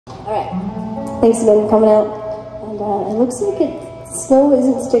Alright, thanks again for coming out. And it looks like snow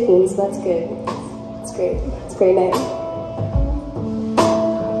isn't sticking, so that's good. It's great. It's a great night.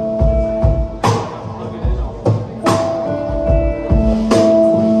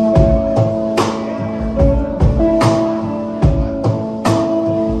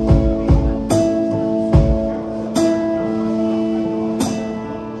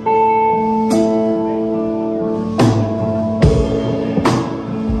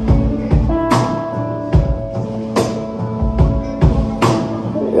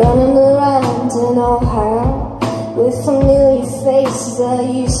 Running around in Ohio with familiar faces I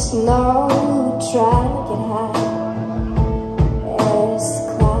used to know, trying to get high as the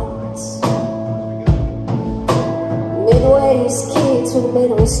clouds. Midway's kids with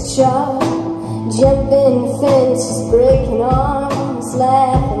Midway's jaw, jumping fences, breaking arms,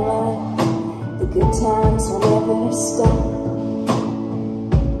 laughing like the good times will never stop.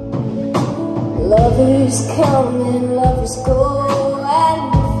 Lovers come and lovers go,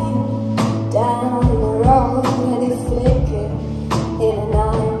 down the road where they flicker in and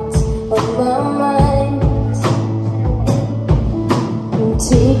out of my mind.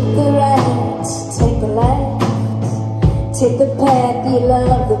 Take the right, take the left, take the path you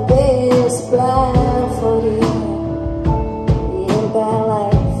love the best, blindfolded in by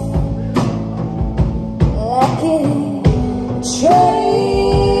life like a train.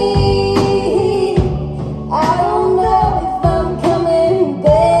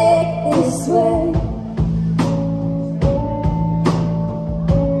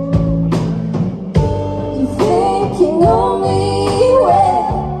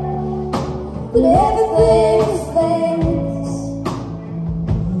 But everything fades.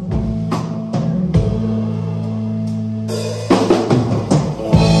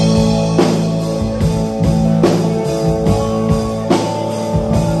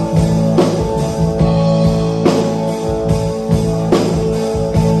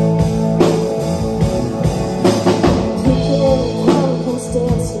 Picking pumpkins,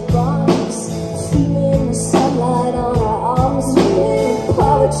 dancing bars, feeling the sunlight on our arms, reading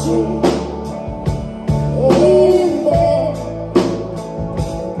poetry.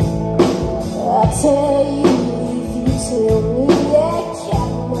 I'll tell you if you tell me that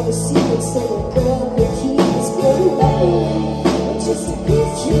cat where the secrets that a girl could keep is good baby, just a good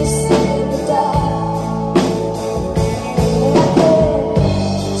kiss in the dark.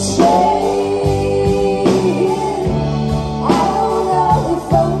 I don't know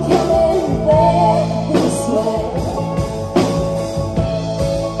if I'm coming back this way.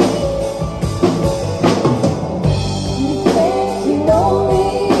 You think you know me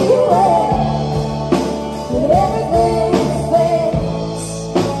well, but everything fades.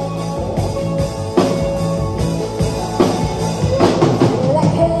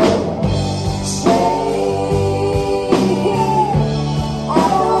 Like a train, I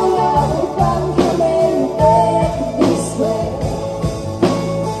don't know if I'm coming back this way.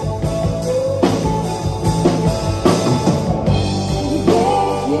 You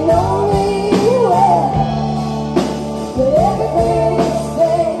think you know me well, but everything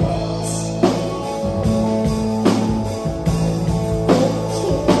fades.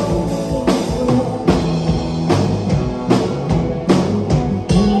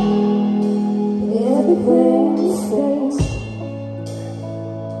 Everything fades.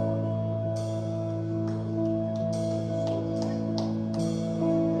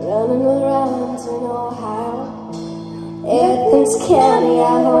 Running around in Ohio, Athens County, I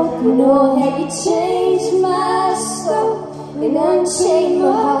hope you know how you changed my soul and unchained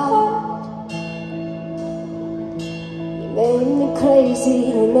my heart. You made me crazy,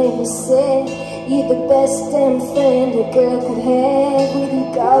 you made me sad. You're the best damn friend a girl could have, with your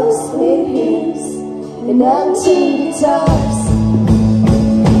ghostly hips and untuned guitars.